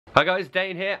Hi guys,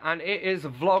 Dane here, and it is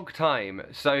vlog time.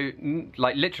 So,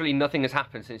 like, literally nothing has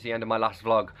happened since the end of my last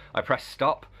vlog. I pressed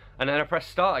stop, and then I pressed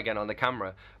start again on the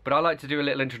camera. But I like to do a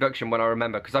little introduction when I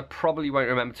remember, because I probably won't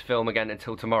remember to film again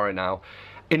until tomorrow now,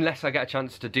 unless I get a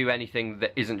chance to do anything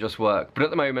that isn't just work. But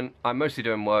at the moment, I'm mostly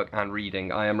doing work and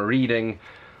reading. I am reading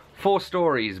 4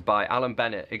 stories by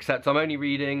Bennett, except I'm only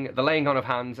reading The Laying On of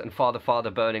Hands and Father, Father,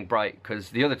 Burning Bright,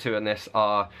 because the other 2 in this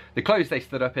are The Clothes They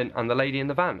Stood Up In and The Lady in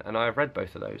the Van, and I have read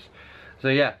both of those. So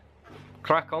yeah,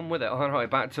 crack on with it. Alright,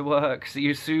 back to work. See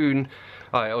you soon.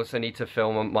 I also need to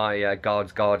film my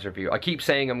Guards review. I keep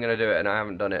saying I'm going to do it and I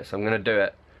haven't done it, so I'm going to do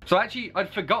it. So actually,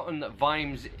 I'd forgotten that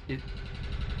Vimes is...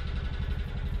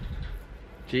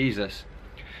 Jesus.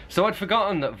 So I'd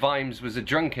forgotten that Vimes was a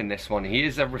drunk in this one. He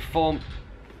is a reformed...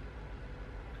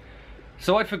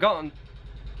 So I'd forgotten.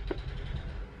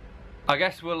 I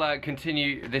guess we'll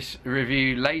continue this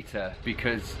review later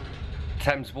because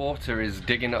Thames Water is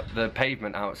digging up the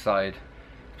pavement outside.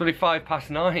 It's probably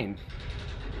 9:05.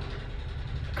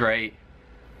 Great.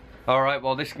 Alright,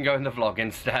 well this can go in the vlog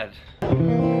instead.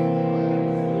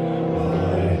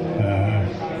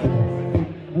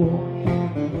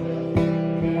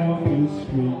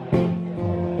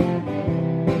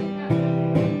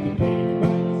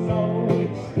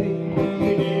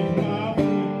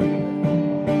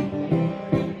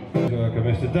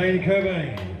 Dane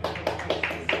Cobain.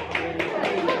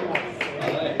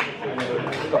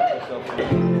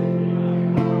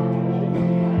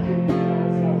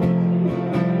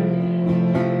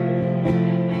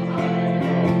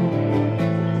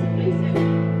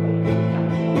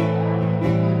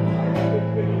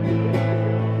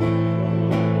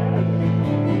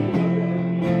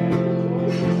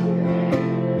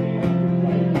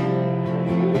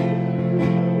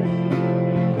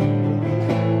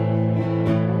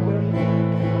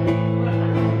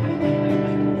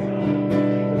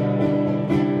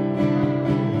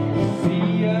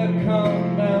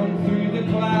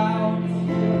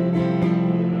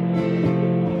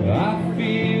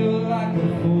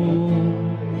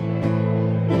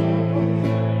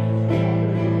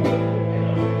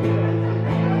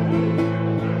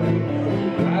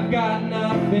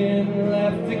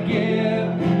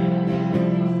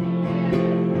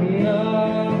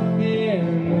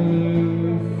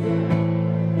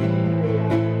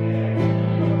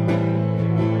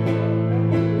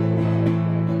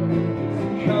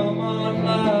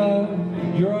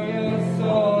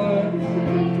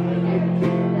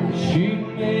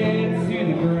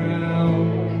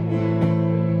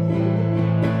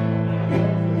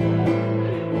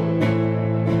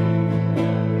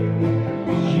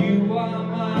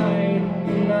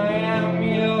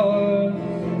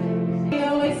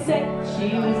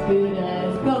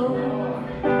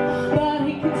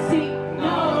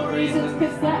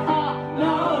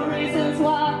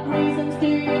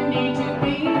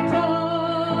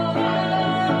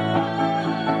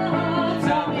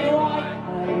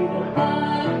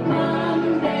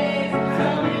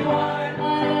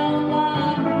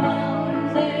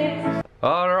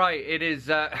 It is,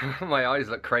 my eyes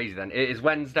look crazy then. It is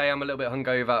Wednesday. I'm a little bit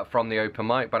hungover from the open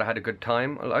mic, but I had a good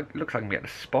time. Looks like I'm getting a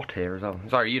spot here as well.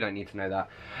 Sorry, you don't need to know that.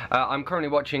 I'm currently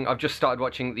watching, I've just started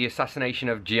watching The Assassination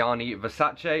of Gianni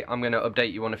Versace. I'm going to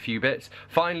update you on a few bits.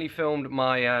 Finally filmed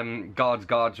my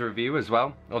Guards review as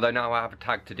well, although now I have a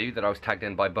tag to do that I was tagged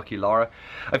in by Bucky Lara.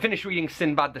 I finished reading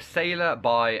Sindbad the Sailor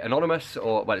by Anonymous,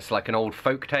 or, well, it's like an old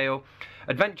folk tale.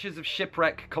 Adventures of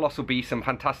Shipwreck, Colossal Beasts and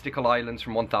Fantastical Islands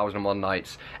from 1001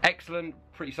 Nights. Excellent,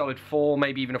 pretty solid 4,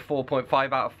 maybe even a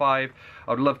 4.5 out of 5.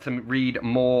 I'd love to read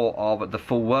more of the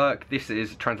full work. This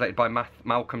is translated by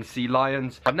Malcolm C.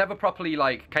 Lyons. I've never properly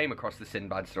came across the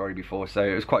Sindbad story before, so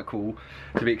it was quite cool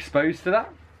to be exposed to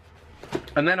that.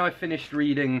 And then I finished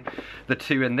reading the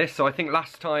 2 in this. So I think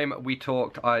last time we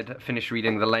talked, I'd finished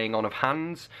reading The Laying On of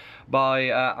Hands by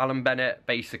Bennett.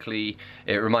 Basically,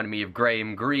 it reminded me of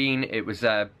Graham Greene. It was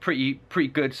a pretty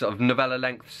good sort of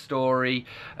novella-length story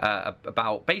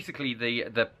about basically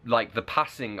the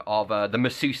passing of the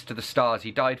masseuse to the stars. He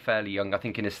died fairly young, I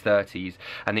think in his 30s,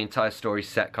 and the entire story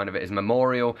set kind of at his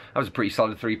memorial. That was a pretty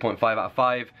solid 3.5 out of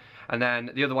 5. And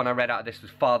then the other one I read out of this was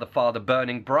Father, Father,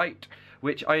 Burning Bright,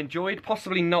 which I enjoyed,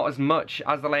 possibly not as much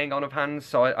as The Laying On of Hands,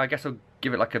 so I guess I'll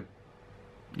give it like a,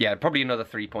 yeah, probably another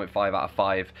 3.5 out of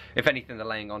 5. If anything, The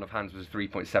Laying On of Hands was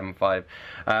 3.75.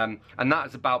 And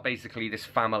that's about basically this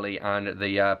family, and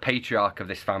the patriarch of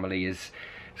this family is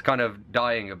kind of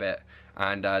dying a bit,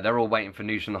 and they're all waiting for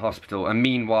news from the hospital. And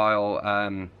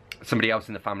meanwhile, somebody else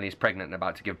in the family is pregnant and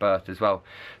about to give birth as well.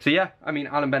 So yeah, I mean,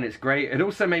 Alan Bennett's great. It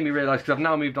also made me realise, because I've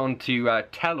now moved on to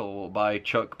Tell All by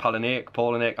Chuck Palahniuk,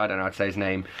 I don't know how to say his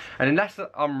name. And unless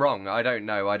I'm wrong, I don't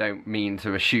know, I don't mean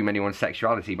to assume anyone's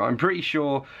sexuality, but I'm pretty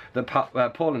sure that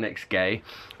Palahniuk's gay,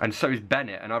 and so is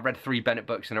Bennett, and I've read 3 Bennett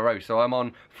books in a row, so I'm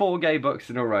on 4 gay books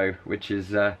in a row, which is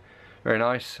very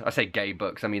nice. I say gay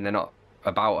books, I mean they're not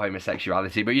about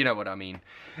homosexuality, but you know what I mean.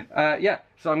 Yeah,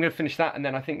 so I'm going to finish that, and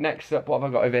then I think next up, what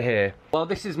have I got over here? Well,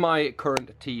 this is my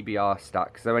current TBR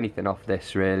stack, so anything off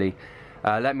this really.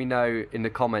 Let me know in the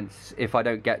comments if I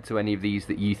don't get to any of these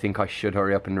that you think I should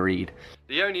hurry up and read.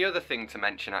 The only other thing to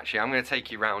mention, actually, I'm going to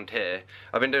take you round here.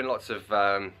 I've been doing lots of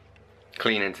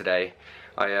cleaning today.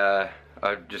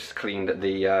 I've just cleaned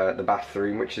the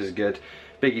bathroom, which is good.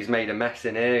 Biggie's made a mess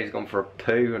in here. He's gone for a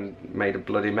poo and made a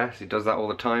bloody mess. He does that all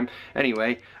the time.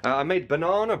 Anyway, I made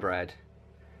banana bread.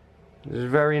 It was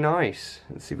very nice.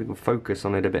 Let's see if we can focus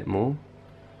on it a bit more.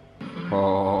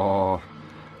 Oh,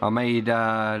 I made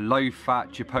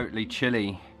low-fat chipotle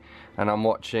chili, and I'm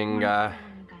watching The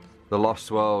Lost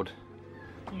World.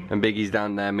 And Biggie's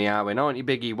down there meowing. Aren't you,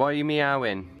 Biggie? Why are you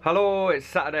meowing? Hello, it's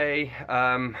Saturday.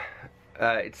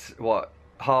 It's what,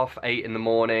 8:30 in the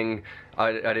morning.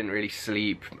 I didn't really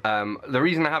sleep. The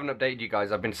reason I haven't updated you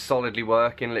guys, I've been solidly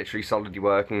working, literally solidly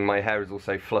working. My hair is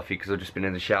also fluffy because I've just been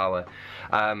in the shower.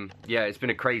 Yeah, it's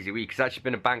been a crazy week. It's actually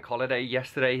been a bank holiday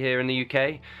yesterday here in the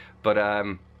UK, but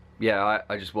yeah,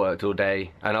 I just worked all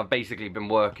day, and I've basically been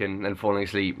working and falling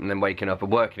asleep and then waking up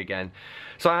and working again.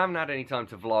 So I haven't had any time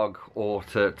to vlog or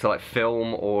to like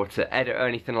film or to edit or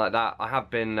anything like that. I have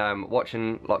been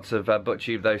watching lots of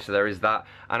BookTube though, so there is that.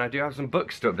 And I do have some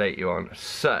books to update you on.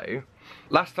 So,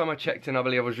 last time I checked in, I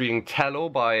believe I was reading Tell All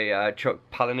by Chuck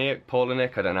Palahniuk,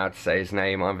 I don't know how to say his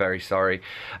name, I'm very sorry.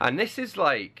 And this is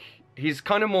like, he's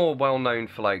kind of more well known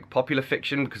for like popular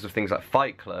fiction because of things like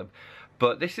Fight Club.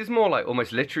 But this is more like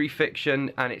almost literary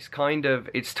fiction, and it's kind of,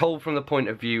 it's told from the point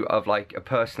of view of like a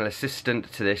personal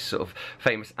assistant to this sort of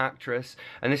famous actress,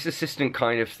 and this assistant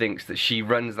kind of thinks that she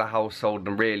runs the household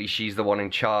and really she's the one in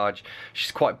charge.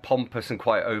 She's quite pompous and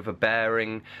quite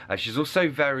overbearing. She's also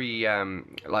very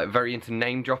very into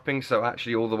name dropping, so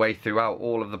actually all the way throughout,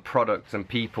 all of the products and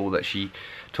people that she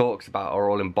talks about are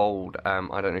all in bold. I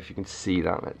don't know if you can see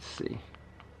that, let's see.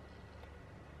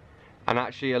 And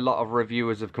actually a lot of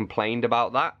reviewers have complained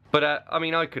about that. But I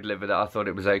mean, I could live with it. I thought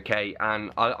it was okay,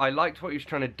 and I liked what he was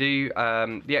trying to do.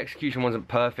 The execution wasn't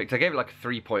perfect. I gave it like a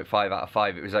 3.5 out of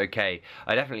 5. It was okay.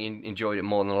 I definitely enjoyed it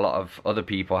more than a lot of other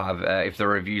people have, if the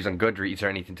reviews on Goodreads are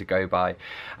anything to go by.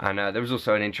 And there was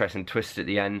also an interesting twist at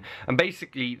the end. And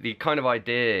basically the kind of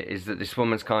idea is that this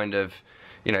woman's kind of,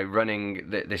 you know, running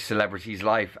this celebrity's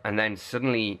life, and then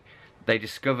suddenly they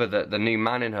discover that the new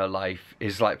man in her life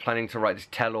is like planning to write this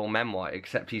tell-all memoir,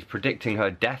 except he's predicting her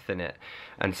death in it.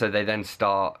 And so they then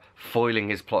start foiling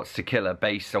his plots to kill her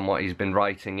based on what he's been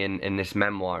writing in this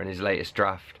memoir, in his latest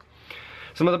draft.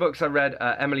 Some other books I read,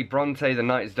 Emily Brontë, The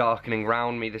Night is Darkening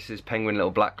Round Me. This is Penguin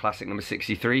Little Black Classic number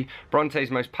 63.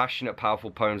 Bronte's most passionate,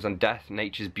 powerful poems on death,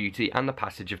 nature's beauty, and the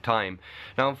passage of time.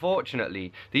 Now,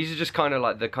 unfortunately, these are just kind of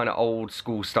like the kind of old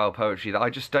school style poetry that I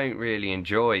just don't really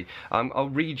enjoy. I'll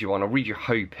read you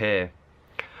Hope here.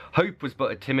 Hope was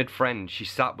but a timid friend, she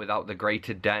sat without the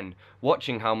grated den,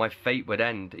 watching how my fate would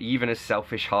end, even as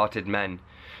selfish-hearted men.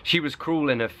 She was cruel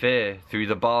in her fear, through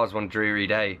the bars one dreary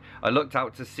day. I looked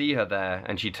out to see her there,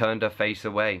 and she turned her face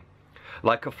away.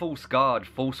 Like a false guard,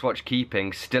 false watch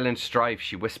keeping, still in strife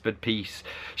she whispered peace.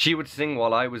 She would sing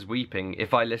while I was weeping,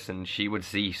 if I listened she would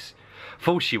cease.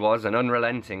 False she was and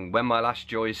unrelenting, when my last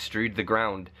joys strewed the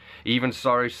ground. Even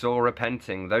sorrow saw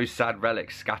repenting, those sad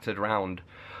relics scattered round.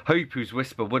 Hope, whose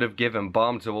whisper would have given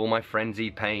balm to all my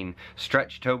frenzied pain,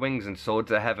 stretched her wings and soared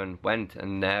to heaven, went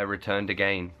and ne'er returned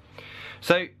again.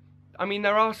 So, I mean,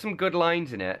 there are some good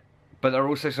lines in it, but there are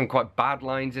also some quite bad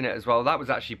lines in it as well. That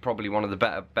was actually probably one of the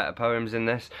better poems in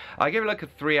this. I give it like a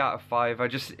 3 out of 5.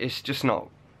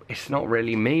 It's not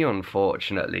really me,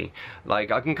 unfortunately.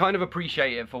 Like, I can kind of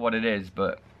appreciate it for what it is,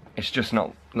 but it's just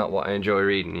not what I enjoy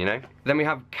reading, you know? Then we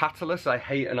have Catallus, I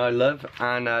Hate and I Love,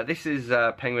 and this is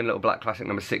Penguin Little Black Classic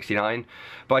number 69.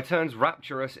 By turns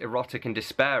rapturous, erotic and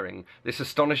despairing, this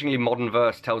astonishingly modern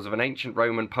verse tells of an ancient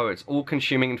Roman poet's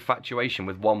all-consuming infatuation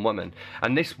with one woman,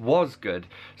 and this was good.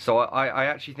 So I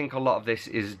actually think a lot of this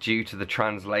is due to the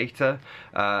translator,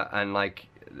 and like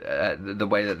the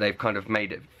way that they've kind of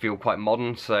made it feel quite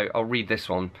modern, so I'll read this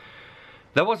one.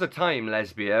 There was a time,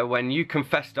 Lesbia, when you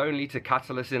confessed only to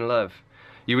Catallus in love.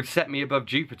 You would set me above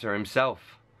Jupiter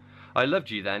himself. I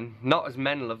loved you then, not as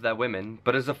men love their women,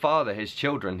 but as a father his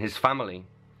children, his family.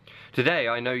 Today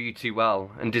I know you too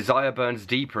well, and desire burns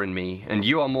deeper in me, and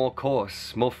you are more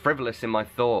coarse, more frivolous in my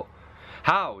thought.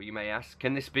 How, you may ask,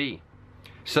 can this be?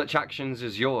 Such actions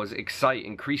as yours excite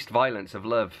increased violence of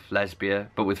love, Lesbia,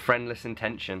 but with friendless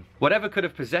intention. Whatever could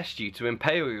have possessed you to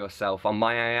impale yourself on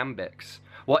my iambics?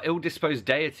 What ill-disposed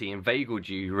deity inveigled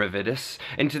you, Revidus,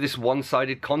 into this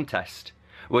one-sided contest?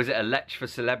 Was it a lech for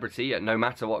celebrity at no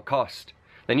matter what cost?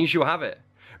 Then you shall have it.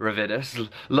 Revidus,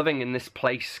 loving in this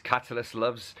place Catallus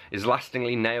loves, is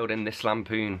lastingly nailed in this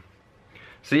lampoon.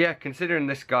 So yeah, considering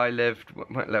this guy lived,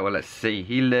 well, let's see,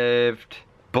 he lived,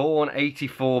 born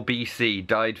 84 BC,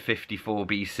 died 54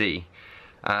 BC.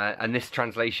 And this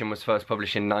translation was first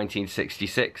published in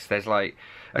 1966. There's like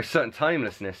a certain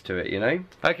timelessness to it, you know?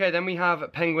 Okay, then we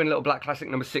have Penguin Little Black Classic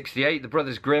number 68, The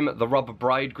Brothers Grimm, The Robber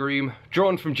Bridegroom,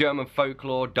 drawn from German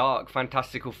folklore, dark,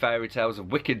 fantastical fairy tales of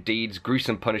wicked deeds,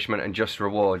 gruesome punishment, and just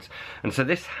rewards. And so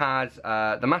this has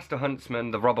the Master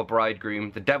Huntsman, The Robber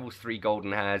Bridegroom, The Devil's Three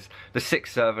Golden Hairs, The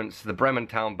Six Servants, The Bremen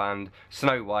Town Band,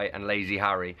 Snow White, and Lazy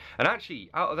Harry. And actually,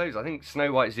 out of those, I think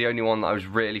Snow White is the only one that I was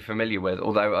really familiar with,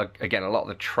 although, again, a lot of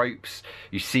the tropes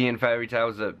you see in fairy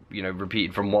tales are, you know,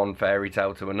 repeated from one fairy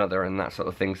tale to another and that sort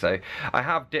of thing. So I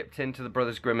have dipped into the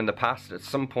Brothers Grimm in the past. At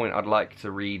some point I'd like to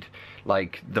read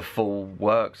like the full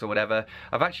works or whatever.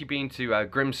 I've actually been to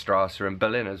Grimmstrasse in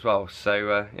Berlin as well,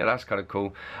 so yeah, that's kind of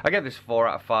cool. I gave this 4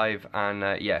 out of 5,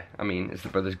 and yeah, I mean, it's the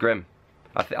Brothers Grimm.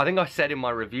 I think I said in my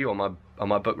review on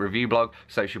my book review blog,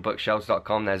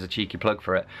 socialbookshelves.com, there's a cheeky plug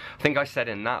for it. I think I said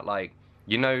in that, like,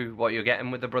 you know what you're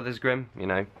getting with the Brothers Grimm, you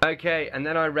know. Okay, and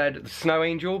then I read The Snow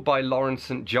Angel by Lauren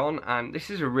St. John, and this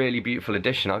is a really beautiful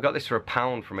edition. I got this for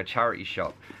 £1 from a charity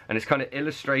shop, and it's kind of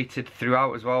illustrated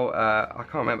throughout as well. I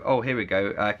can't remember. Oh, here we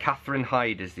go. Catherine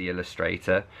Hyde is the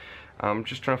illustrator. I'm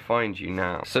just trying to find you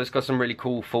now. So it's got some really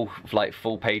cool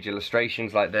full page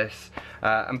illustrations like this,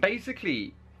 and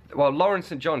basically, well, Lauren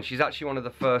St. John, she's actually one of the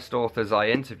first authors I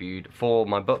interviewed for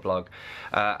my book blog,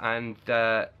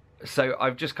 so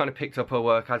I've just kind of picked up her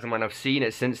work as and when I've seen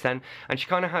it since then, and she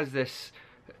kind of has this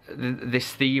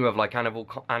theme of like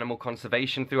animal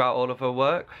conservation throughout all of her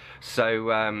work.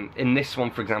 So in this one,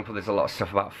 for example, there's a lot of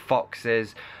stuff about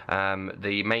foxes.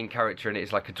 The main character in it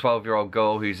is like a 12-year-old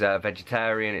girl who's a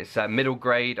vegetarian. It's middle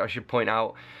grade, I should point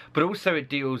out, but also it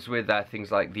deals with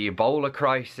things like the Ebola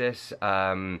crisis,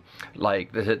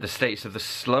 like the states of the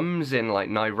slums in like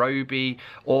Nairobi,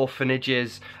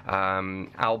 orphanages,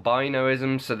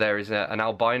 albinoism. So there is an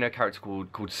albino character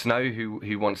called Snow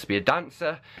who wants to be a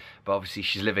dancer, but obviously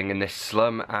she's living in this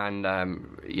slum, and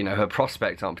you know, her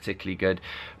prospects aren't particularly good.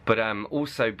 But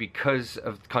also because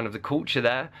of kind of the culture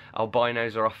there,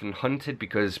 albinos are often hunted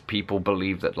because people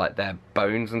believe that like their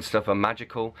bones and stuff are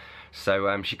magical.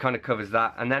 So she kind of covers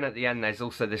that, and then at the end there's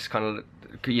also this kind of,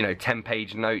 you know,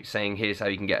 10-page note saying here's how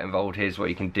you can get involved, here's what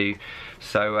you can do.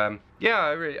 So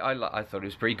yeah, I thought it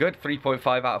was pretty good. 3.5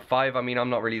 out of 5. I mean, I'm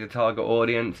not really the target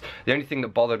audience. The only thing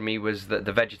that bothered me was that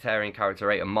the vegetarian character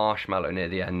ate a marshmallow near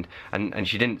the end, and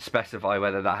she didn't specify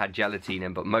whether that had gelatine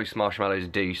in, but most marshmallows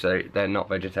do, so they're not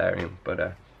vegetarian.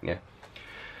 But yeah.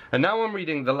 And now I'm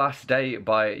reading The Last Day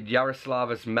by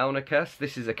Jaroslavas Melnikas.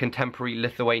 This is a contemporary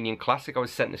Lithuanian classic. I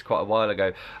was sent this quite a while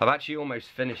ago. I've actually almost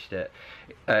finished it.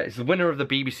 It's the winner of the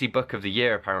BBC Book of the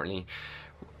Year, apparently.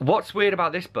 What's weird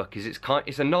about this book is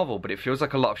it's a novel, but it feels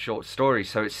like a lot of short stories.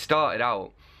 So it started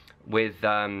out with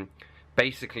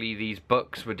basically these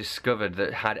books were discovered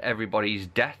that had everybody's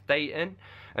death date in.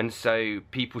 And so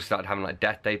people started having like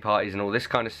death day parties and all this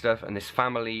kind of stuff, and this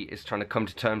family is trying to come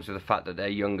to terms with the fact that their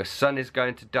younger son is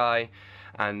going to die,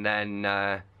 and then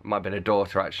might have been a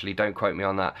daughter actually, don't quote me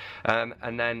on that,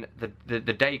 and then the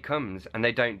day comes and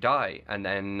they don't die, and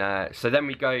then so then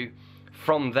we go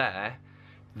from there.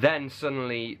 Then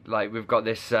suddenly, like, we've got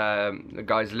this the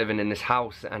guy's living in this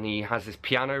house, and he has this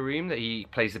piano room that he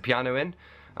plays the piano in.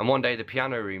 And one day the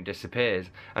piano room disappears,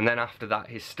 and then after that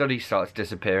his study starts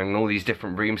disappearing, and all these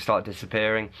different rooms start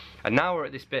disappearing. And now we're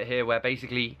at this bit here where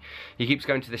basically he keeps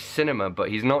going to this cinema, but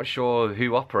he's not sure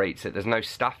who operates it. There's no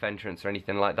staff entrance or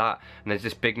anything like that, and there's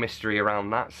this big mystery around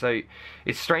that. So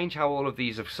it's strange how all of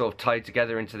these have sort of tied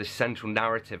together into this central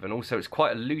narrative, and also it's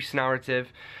quite a loose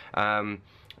narrative.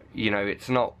 You know, it's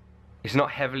not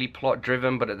heavily plot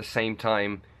driven, but at the same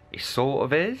time it sort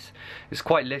of is. It's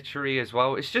quite literary as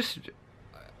well.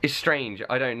 It's strange,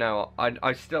 I don't know.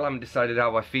 I still haven't decided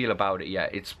how I feel about it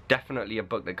yet. It's definitely a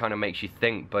book that kind of makes you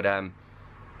think, but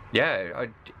yeah,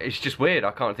 it's just weird.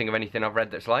 I can't think of anything I've read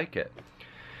that's like it.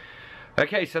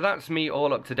 Okay, so that's me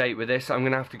all up to date with this. I'm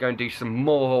going to have to go and do some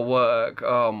more work.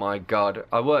 Oh my god.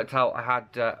 I worked out I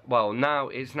had, well,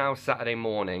 it's now Saturday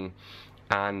morning,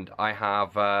 and I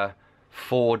have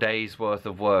 4 days worth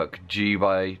of work due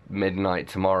by midnight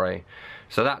tomorrow.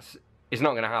 So it's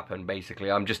not going to happen, basically.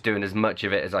 I'm just doing as much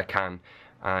of it as I can,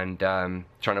 and trying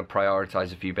to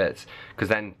prioritize a few bits, because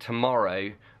then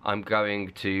tomorrow I'm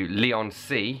going to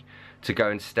Leigh-On-Sea to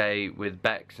go and stay with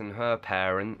Bex and her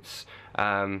parents.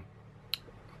 I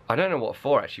don't know what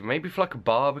for, actually. Maybe for like a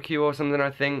barbecue or something, I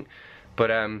think. But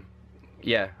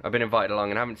yeah, I've been invited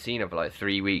along and I haven't seen her for like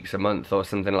 3 weeks, a month or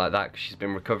something like that, because she's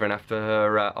been recovering after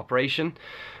her operation.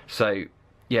 So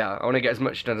yeah, I want to get as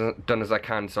much done as I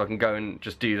can, so I can go and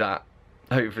just do that,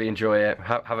 hopefully enjoy it,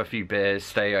 have a few beers,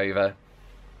 stay over,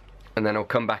 and then I'll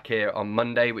come back here on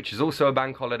Monday, which is also a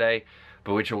bank holiday,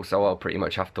 but which also I'll pretty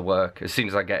much have to work. As soon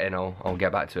as I get in, I'll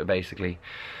get back to it, basically.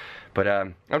 But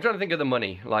I'm trying to think of the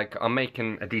money. Like, I'm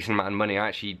making a decent amount of money.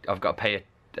 I've got to pay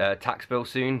a tax bill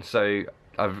soon, so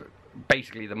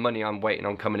basically the money I'm waiting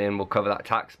on coming in will cover that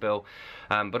tax bill.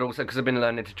 But also because I've been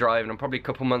learning to drive, and I'm probably a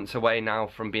couple months away now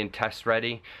from being test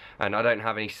ready, and I don't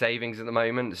have any savings at the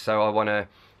moment, so I want to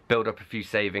build up a few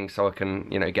savings so I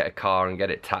can, you know, get a car and get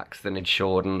it taxed and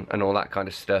insured and all that kind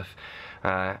of stuff.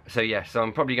 So yeah, so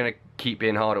I'm probably going to keep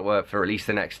being hard at work for at least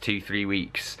the next 2-3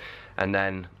 weeks, and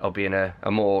then I'll be in a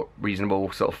more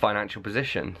reasonable sort of financial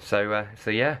position. So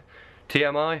yeah,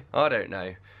 TMI, I don't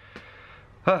know.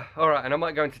 Alright, and I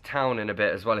might go into town in a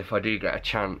bit as well if I do get a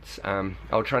chance.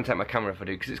 I'll try and take my camera if I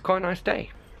do, because it's quite a nice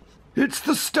day. It's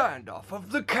the standoff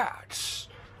of the cats.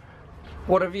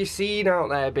 What have you seen out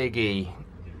there, Biggie?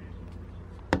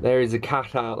 There is a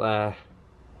cat out there.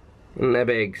 Isn't there,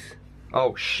 Biggs?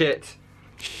 Oh, shit.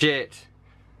 Shit.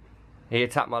 He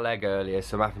attacked my leg earlier,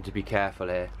 so I'm having to be careful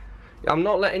here. I'm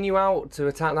not letting you out to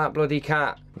attack that bloody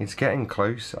cat. It's getting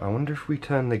close. I wonder if we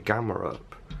turn the gamma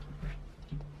up.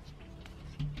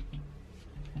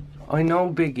 I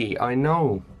know, Biggie, I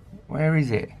know. Where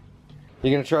is it?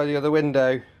 You're gonna try the other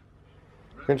window?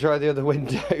 You're gonna try the other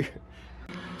window?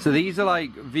 So these are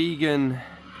like vegan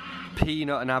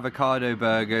peanut and avocado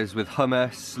burgers with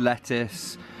hummus,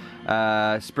 lettuce,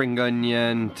 spring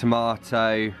onion,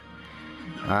 tomato,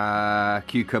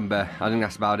 cucumber. I think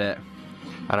that's about it.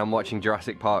 And I'm watching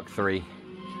Jurassic Park 3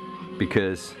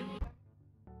 because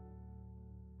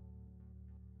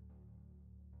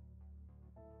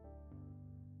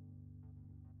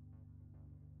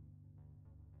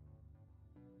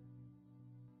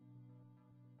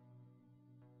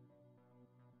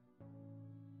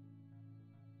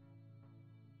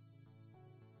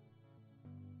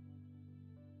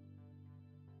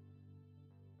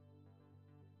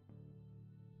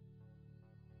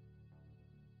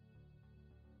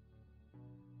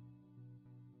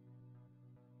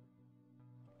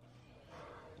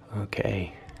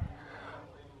okay.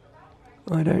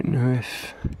 I don't know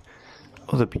if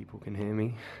other people can hear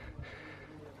me.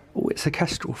 Oh, it's a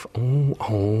kestrel.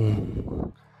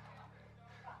 Oh.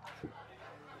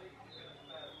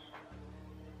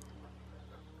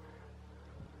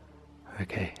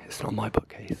 Okay, it's not my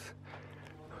bookcase.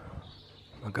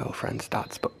 My girlfriend's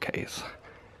dad's bookcase.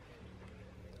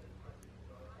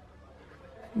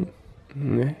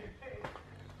 Yeah.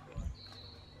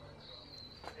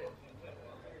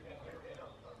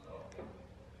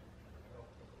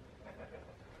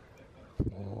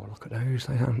 Oh, look at those.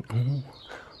 They don't.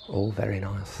 Oh, very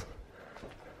nice.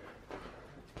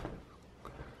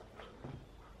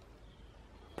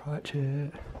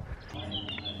 Pratchett.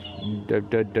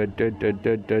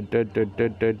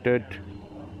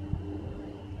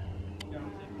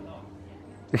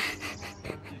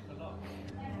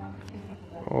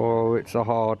 Oh, it's a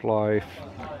hard life.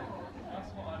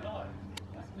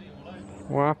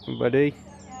 What happened, buddy?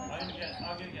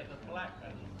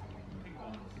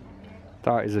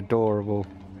 That is adorable.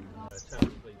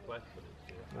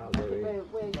 We're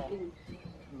in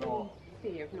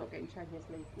fear of not getting Champions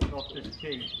League. Not this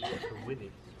key, you have to win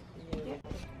it. Yeah.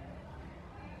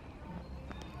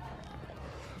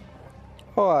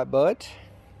 Alright, bud.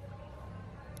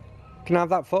 Can I have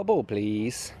that football,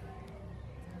 please?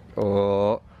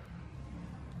 Oh.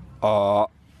 Oh.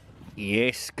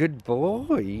 Yes, good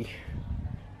boy.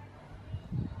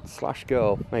 Slash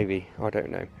girl, maybe. I don't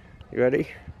know. You ready?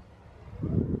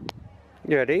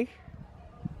 You ready?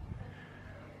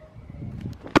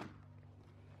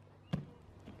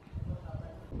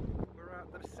 We're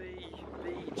at the sea,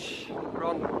 beach. We're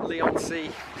on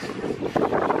Leigh-On-Sea.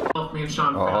 Me and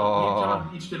Sean, me and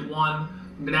John each did one.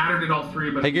 Natter did all three,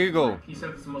 but hey Google, he said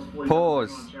it's the most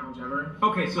pause. Challenge ever.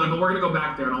 Okay, so we're gonna go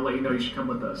back there, and I'll let you know you should come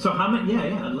with us. So how many?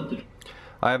 Yeah, I'd love to.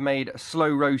 I have made slow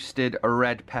roasted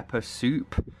red pepper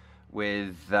soup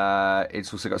with.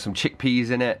 It's also got some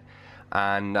chickpeas in it,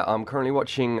 and I'm currently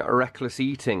watching Wreckless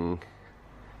Eating.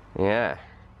 Yeah.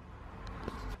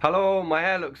 Hello, my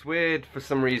hair looks weird for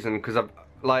some reason because I've,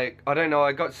 like, I don't know,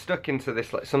 I got stuck into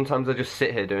this, like, sometimes I just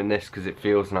sit here doing this because it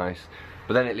feels nice.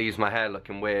 But then it leaves my hair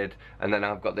looking weird, and then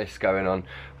I've got this going on.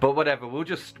 But whatever, we'll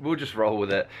just roll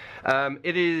with it.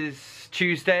 It is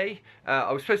Tuesday.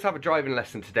 I was supposed to have a driving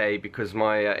lesson today because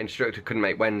my instructor couldn't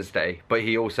make Wednesday, but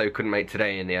he also couldn't make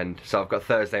today in the end. So I've got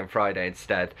Thursday and Friday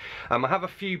instead. I have a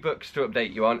few books to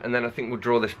update you on, and then I think we'll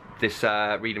draw this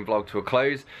reading vlog to a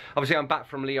close. Obviously, I'm back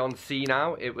from Leigh-On-Sea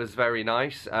now. It was very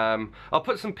nice. I'll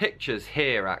put some pictures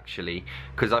here actually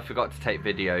because I forgot to take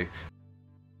video.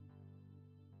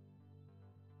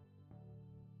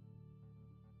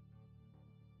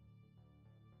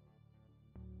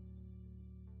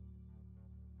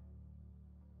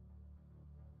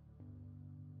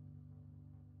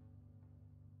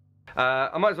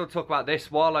 I might as well talk about this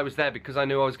while I was there because I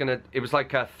knew I was gonna, it was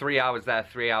like 3 hours there,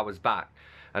 3 hours back,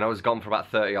 and I was gone for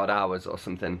about 30 odd hours or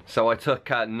something. So I took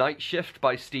Night Shift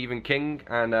by Stephen King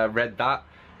and read that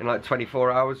in like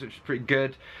 24 hours, which is pretty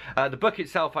good. The book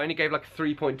itself, I only gave like a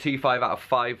 3.25 out of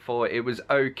 5 for. It was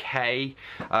okay.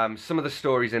 Some of the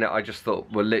stories in it I just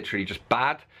thought were literally just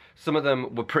bad. Some of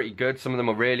them were pretty good, some of them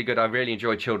were really good. I really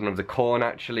enjoyed Children of the Corn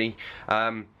actually.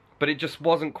 But it just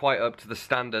wasn't quite up to the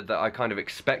standard that I kind of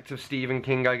expect of Stephen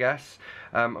King, I guess.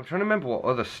 I'm trying to remember what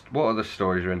other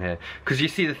stories are in here. Because you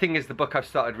see, the thing is, the book I've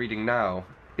started reading now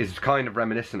is kind of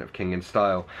reminiscent of King in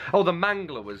style. Oh, The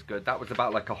Mangler was good. That was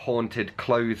about like a haunted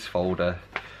clothes folder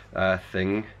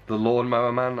thing. The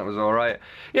Lawnmower Man, that was alright.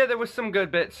 Yeah, there was some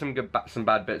good bits, some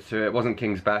bad bits to it. It wasn't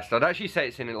King's best. I'd actually say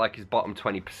it's in like his bottom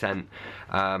 20%.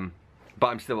 But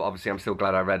I'm still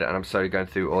glad I read it, and I'm slowly going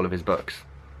through all of his books.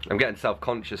 I'm getting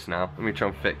self-conscious now. Let me try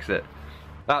and fix it.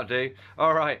 That'll do.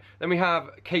 Alright, then we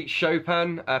have Kate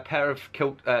Chopin, a pair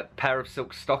of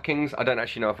silk stockings. I don't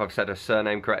actually know if I've said her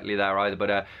surname correctly there either,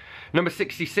 but number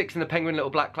 66 in the Penguin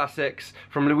Little Black Classics.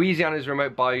 From Louisiana's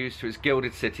remote bayous to its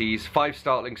gilded cities, 5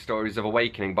 startling stories of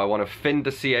awakening by one of Fin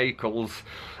de Siècle's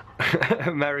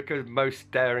America's most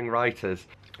daring writers.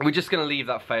 We're just going to leave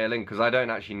that failing because I don't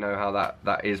actually know how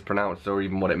that is pronounced or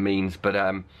even what it means. But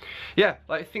yeah,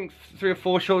 like, I think 3 or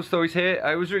 4 short stories here.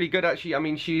 It was really good actually. I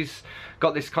mean, she's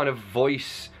got this kind of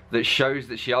voice that shows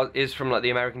that she is from like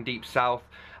the American Deep South.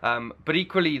 But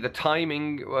equally the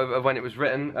timing of when it was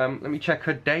written. Let me check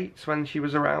her dates when she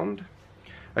was around.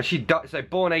 She died, so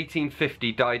born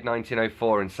 1850, died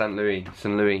 1904 in St.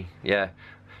 Louis. Yeah.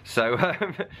 So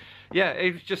yeah,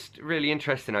 it was just really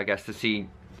interesting, I guess, to see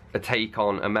a take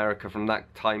on America from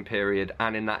that time period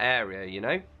and in that area, you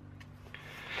know.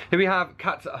 Here we have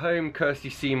Cats at Home, Kirsty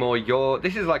Seymour-Ure.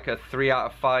 This is like a 3 out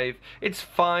of 5. It's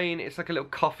fine. It's like a little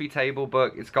coffee table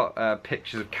book. It's got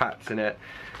pictures of cats in it,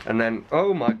 and then,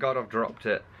 oh my god, I've dropped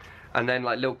it. And then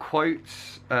like little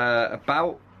quotes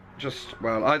about just,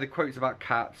 well, either quotes about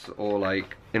cats or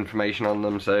like information on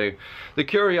them. So, the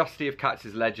curiosity of cats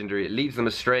is legendary. It leads them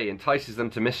astray, entices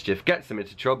them to mischief, gets them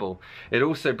into trouble. It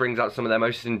also brings out some of their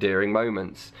most endearing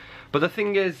moments. But the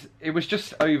thing is, it was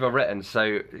just overwritten,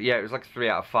 so yeah, it was like a 3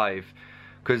 out of 5.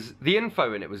 Because the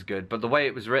info in it was good, but the way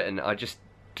it was written, I just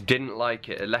didn't like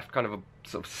it. It left kind of a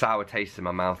sort of sour taste in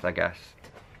my mouth, I guess.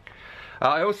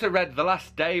 I also read The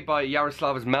Last Day by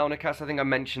Jaroslavas Melnikas. I think I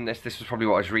mentioned this. This was probably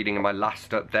what I was reading in my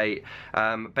last update.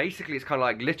 Basically, it's kind of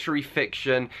like literary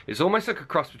fiction. It's almost like a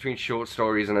cross between short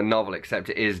stories and a novel, except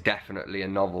it is definitely a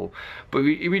novel. But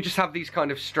we just have these kind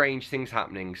of strange things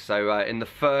happening. So in the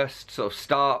first sort of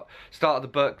start of the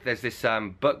book, there's this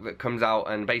book that comes out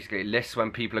and basically it lists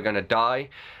when people are going to die.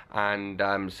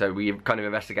 And so we kind of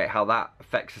investigate how that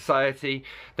affects society.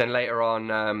 Then later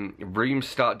on, rooms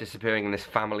start disappearing in this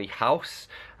family house.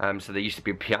 So there used to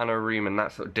be a piano room, and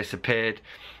that sort of disappeared.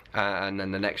 And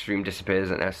then the next room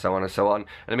disappears, and so on and so on. And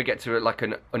then we get to like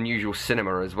an unusual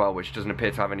cinema as well, which doesn't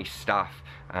appear to have any staff.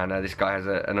 And this guy has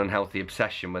an unhealthy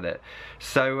obsession with it.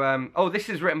 So, oh, this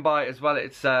is written by, as well,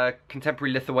 it's a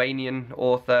contemporary Lithuanian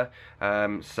author. I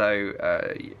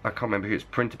can't remember who it's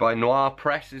printed by. Noir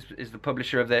Press is the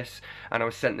publisher of this. And I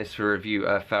was sent this for review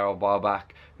a fair old while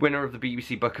back. Winner of the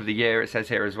BBC Book of the Year, it says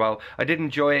here as well. I did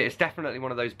enjoy it. It's definitely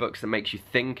one of those books that makes you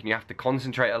think and you have to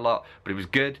concentrate a lot, but it was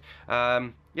good.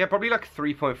 Yeah, probably like a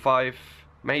 3.5,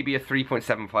 maybe a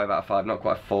 3.75 out of 5, not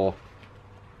quite a 4.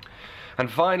 And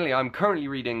finally, I'm currently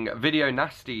reading Video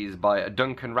Nasties by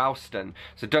Duncan Ralston.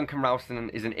 So Duncan Ralston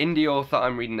is an indie author.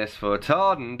 I'm reading this for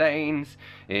Todd and Dane's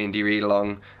indie read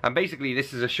along. And basically,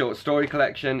 this is a short story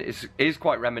collection. It is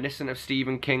quite reminiscent of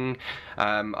Stephen King.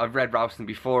 I've read Ralston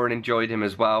before and enjoyed him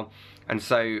as well. And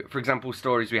so, for example,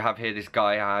 stories we have here, this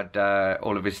guy had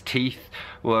all of his teeth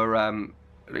were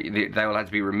they all had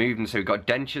to be removed, and so he got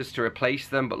dentures to replace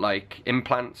them, but like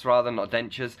implants rather, not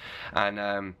dentures. And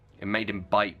it made him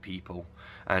bite people.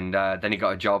 And then he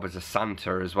got a job as a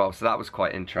Santa as well, so that was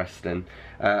quite interesting.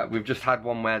 We've just had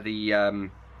one where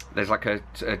there's like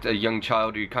a young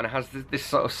child who kind of has this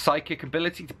sort of psychic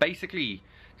ability to basically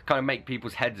kind of make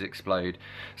people's heads explode.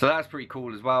 So that's pretty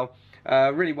cool as well.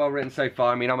 Really well written so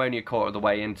far. I mean, I'm only a quarter of the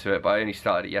way into it, but I only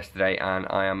started it yesterday and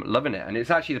I am loving it. And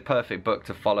it's actually the perfect book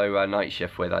to follow Night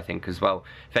Shift with, I think, as well.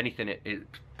 If anything, it's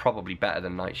probably better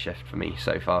than Night Shift for me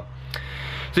so far.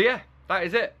 So yeah, that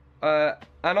is it.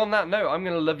 And on that note, I'm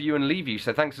going to love you and leave you.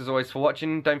 So thanks as always for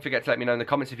watching. Don't forget to let me know in the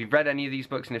comments if you've read any of these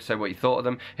books, and if so, what you thought of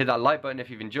them. Hit that like button if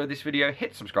you've enjoyed this video.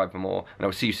 Hit subscribe for more, and I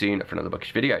will see you soon for another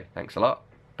bookish video. Thanks a lot.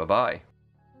 Bye-bye.